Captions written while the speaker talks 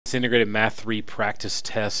It's Integrated Math 3 practice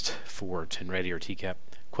test for TNReady or TCAP.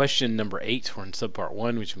 Question number 8, we're in subpart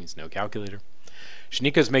 1, which means no calculator.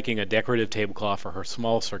 Shanika is making a decorative tablecloth for her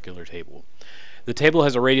small circular table. The table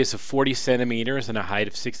has a radius of 40 centimeters and a height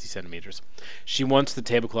of 60 centimeters. She wants the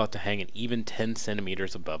tablecloth to hang an even 10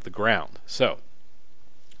 centimeters above the ground. So,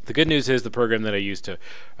 the good news is the program that I use to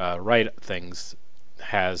write things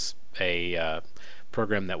has a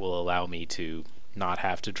program that will allow me to not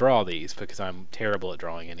have to draw these because I'm terrible at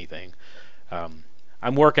drawing anything.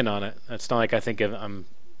 I'm working on it. It's not like I think I'm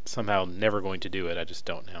somehow never going to do it. I just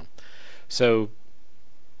don't know. So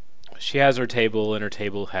she has her table, and her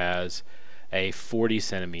table has a 40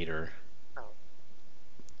 centimeter.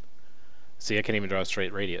 See, I can't even draw a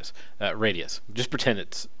straight radius. Just pretend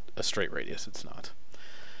it's a straight radius. It's not.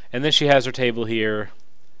 And then she has her table here.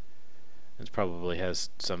 It probably has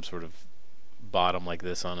some sort of bottom like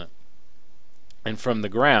this on it. And from the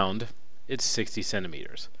ground, it's 60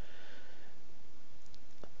 centimeters.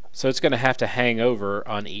 So it's going to have to hang over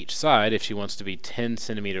on each side if she wants to be 10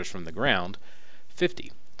 centimeters from the ground,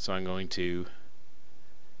 50. So I'm going to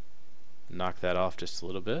knock that off just a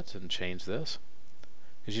little bit and change this.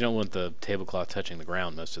 Because you don't want the tablecloth touching the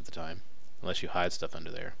ground most of the time, unless you hide stuff under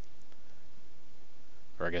there.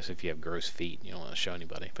 Or I guess if you have gross feet, you don't want to show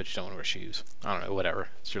anybody, but you don't want to wear shoes. I don't know, whatever.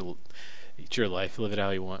 It's your life. Live it how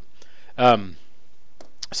you want.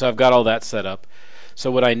 So I've got all that set up. So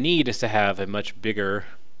what I need is to have a much bigger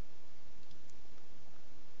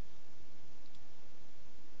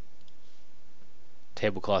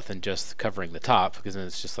tablecloth than just covering the top, because then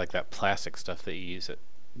it's just like that plastic stuff that you use at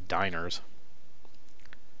diners.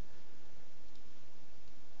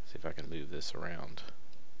 See if I can move this around.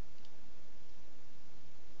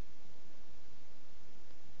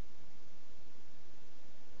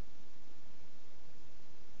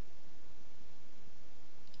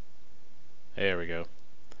 There we go.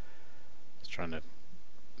 Just trying to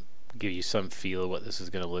give you some feel of what this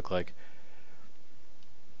is going to look like.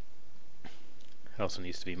 It also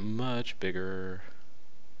needs to be much bigger,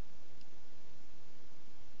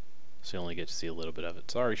 so you only get to see a little bit of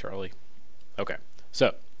it. Sorry, Charlie. Okay,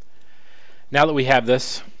 so now that we have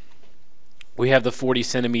this, we have the 40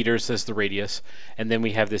 centimeters as the radius, and then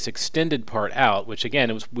we have this extended part out, which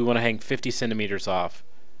again, we want to hang 50 centimeters off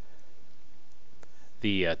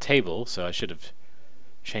the table, so I should have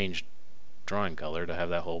changed drawing color to have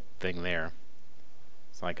that whole thing there.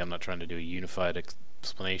 It's like I'm not trying to do a unified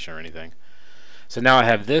explanation or anything. So now I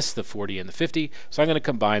have this, the 40 and the 50, so I'm going to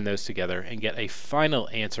combine those together and get a final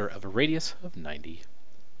answer of a radius of 90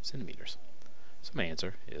 centimeters. So my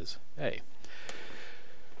answer is A.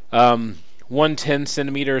 110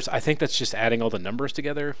 centimeters, I think that's just adding all the numbers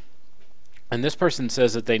together. And this person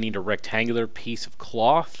says that they need a rectangular piece of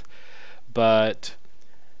cloth, but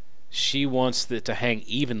she wants it to hang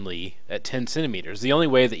evenly at 10 centimeters. The only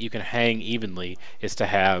way that you can hang evenly is to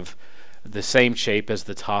have the same shape as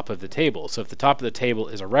the top of the table. So if the top of the table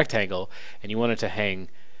is a rectangle and you want it to hang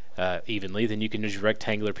evenly, then you can use a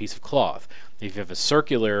rectangular piece of cloth. If you have a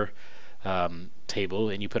circular table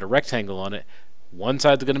and you put a rectangle on it, one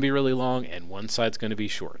side's going to be really long and one side's going to be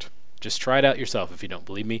short. Just try it out yourself if you don't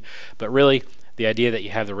believe me. But really, the idea that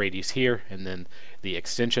you have the radius here and then the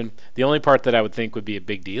extension, the only part that I would think would be a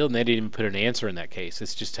big deal, and they didn't even put an answer in that case,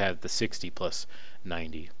 it's just to have the 60 plus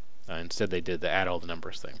 90. Instead they did the add all the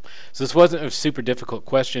numbers thing. So this wasn't a super difficult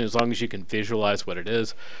question as long as you can visualize what it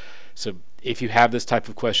is. So if you have this type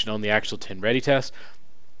of question on the actual TNReady test,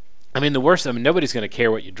 nobody's going to care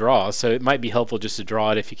what you draw, so it might be helpful just to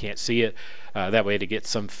draw it if you can't see it. That way to get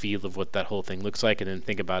some feel of what that whole thing looks like, and then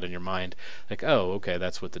think about it in your mind, like, oh, okay,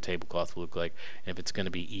 that's what the tablecloth will look like. And if it's going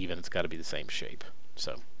to be even, it's got to be the same shape.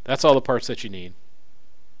 So that's all the parts that you need.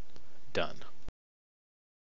 Done.